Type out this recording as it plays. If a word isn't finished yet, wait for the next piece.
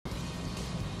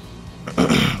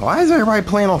Why is everybody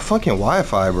playing on fucking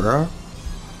Wi-Fi, bro?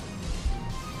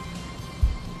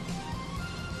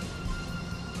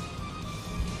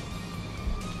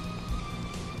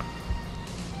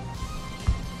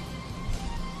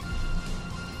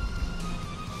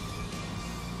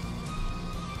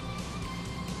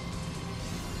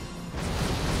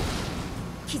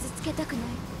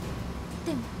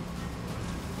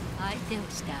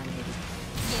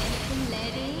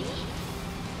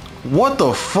 What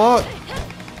the fuck?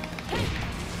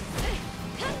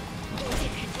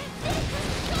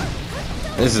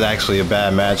 This is actually a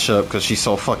bad matchup because she's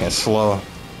so fucking slow.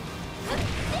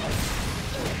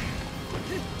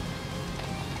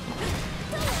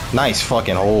 Nice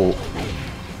fucking hold.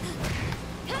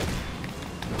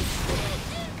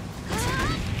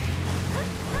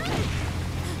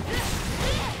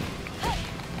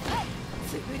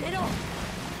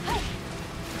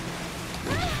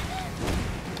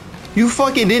 You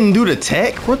fucking didn't do the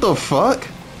tech? What the fuck?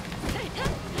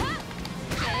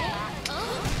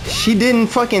 She didn't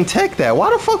fucking tech that. Why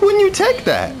the fuck wouldn't you tech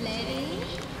that?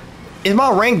 Is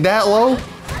my rank that low?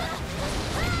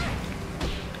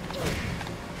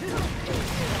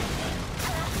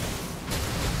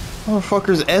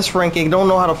 Motherfuckers S ranking don't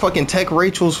know how to fucking tech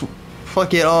Rachel's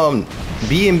fucking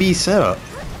B&B setup.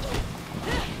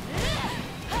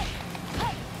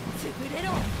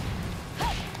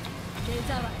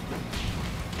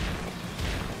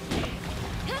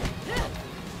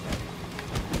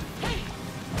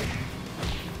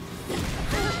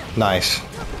 Nice.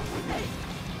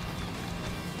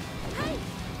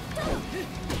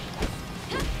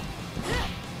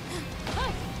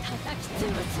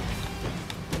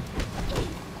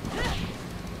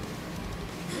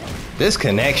 This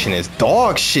connection is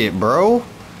dog shit, bro.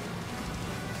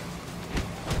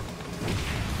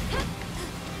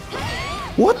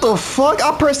 What the fuck?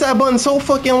 I pressed that button so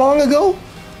fucking long ago.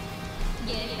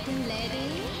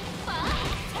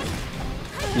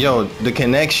 Yo, the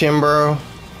connection, bro.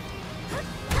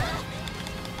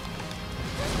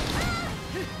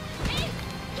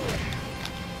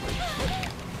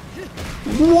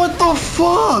 What the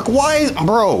fuck? Why is,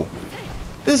 bro?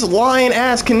 This lying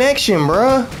ass connection,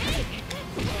 bruh.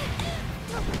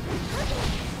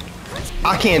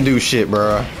 I can't do shit,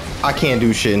 bruh. I can't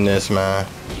do shit in this, man.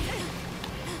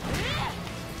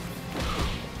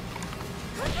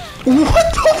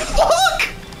 What the fuck?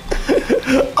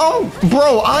 Oh,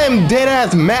 bro, I am dead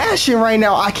ass mashing right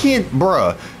now. I can't,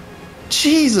 bruh.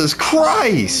 Jesus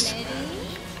Christ.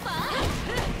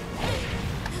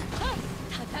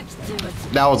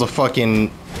 That was a fucking...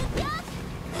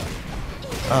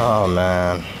 Oh,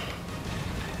 man.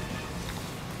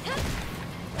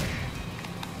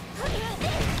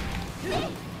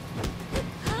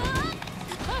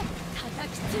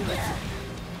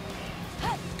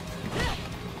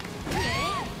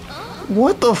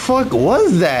 What the fuck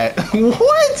was that?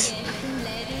 What?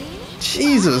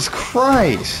 Jesus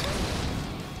Christ.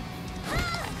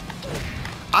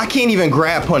 I can't even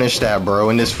grab punish that, bro,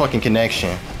 in this fucking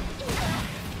connection.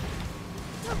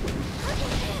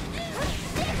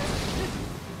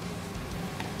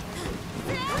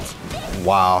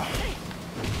 Wow.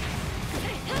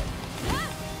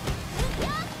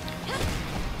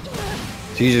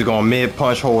 So you just gonna mid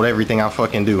punch hold everything I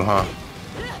fucking do, huh?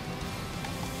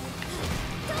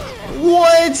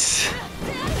 What?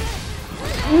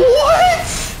 What?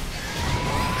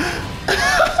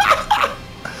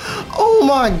 Oh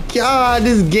my god,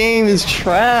 this game is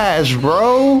trash,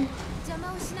 bro.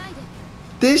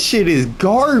 This shit is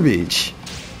garbage.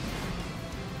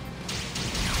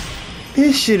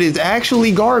 This shit is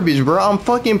actually garbage, bro. I'm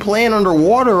fucking playing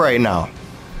underwater right now.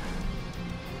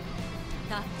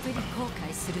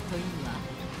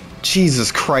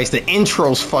 Jesus Christ, the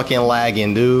intro's fucking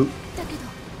lagging, dude.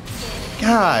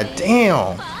 God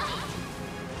damn.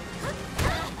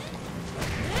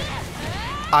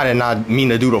 I did not mean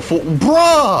to do the full,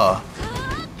 bruh.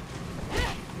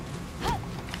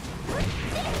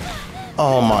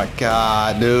 Oh my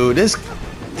god, dude. This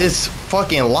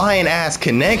fucking lying ass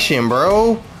connection,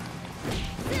 bro.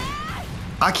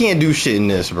 I can't do shit in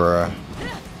this, bro.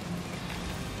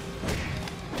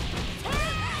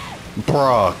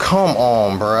 Bruh, come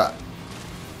on, bruh.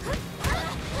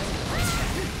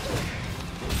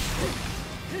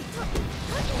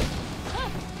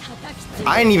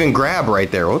 I didn't even grab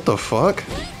right there. What the fuck?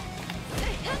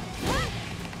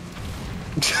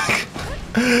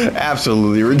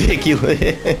 Absolutely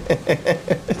ridiculous.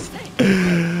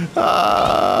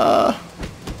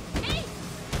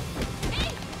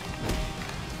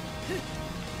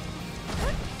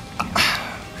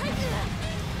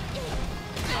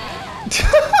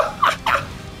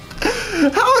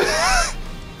 How?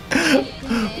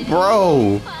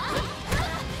 Bro.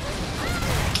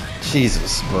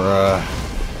 Jesus, bruh.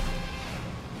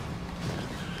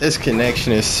 This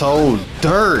connection is so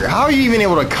dirt. How are you even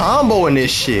able to combo in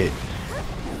this shit?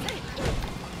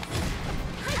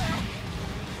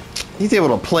 He's able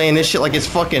to play in this shit like it's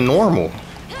fucking normal.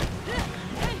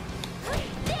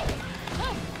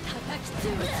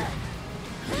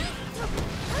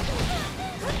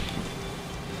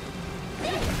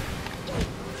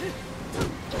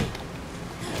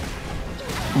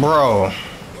 Bro,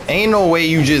 ain't no way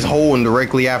you just holding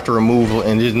directly after a move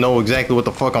and just know exactly what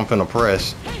the fuck I'm finna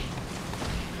press.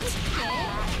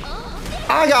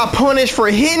 I got punished for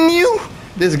hitting you?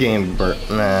 This game,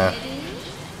 nah.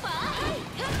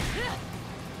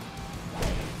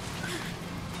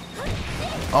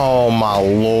 Oh my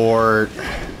lord.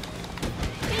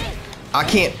 I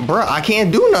can't, bruh, I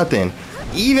can't do nothing.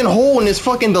 Even holding is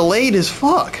fucking delayed as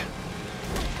fuck.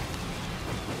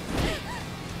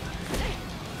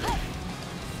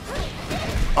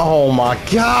 Oh my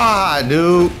god,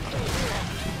 dude.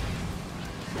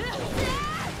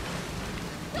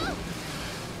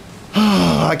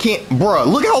 I can't, bruh,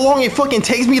 look how long it fucking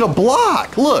takes me to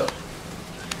block. Look.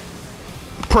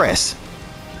 Press.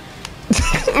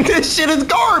 This shit is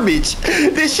garbage.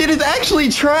 This shit is actually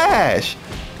trash.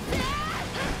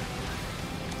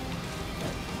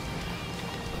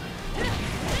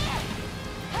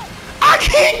 I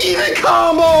can't even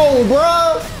combo,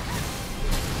 bruh.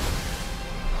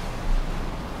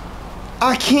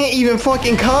 I can't even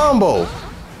fucking combo.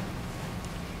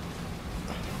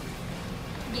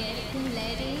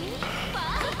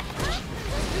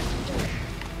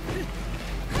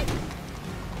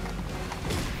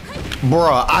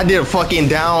 Bruh, I did a fucking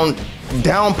down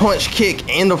punch kick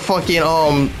and the fucking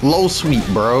low sweep,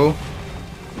 bro.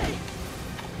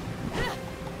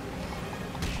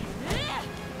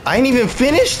 I ain't even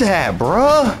finished that,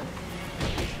 bruh.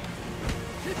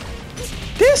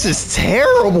 This is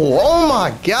terrible. Oh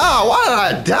my god,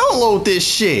 why did I download this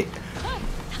shit?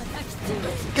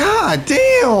 God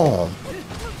damn.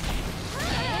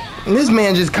 And this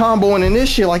man just comboing in this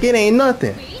shit like it ain't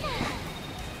nothing.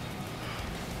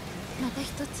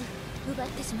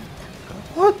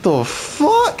 What the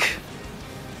fuck?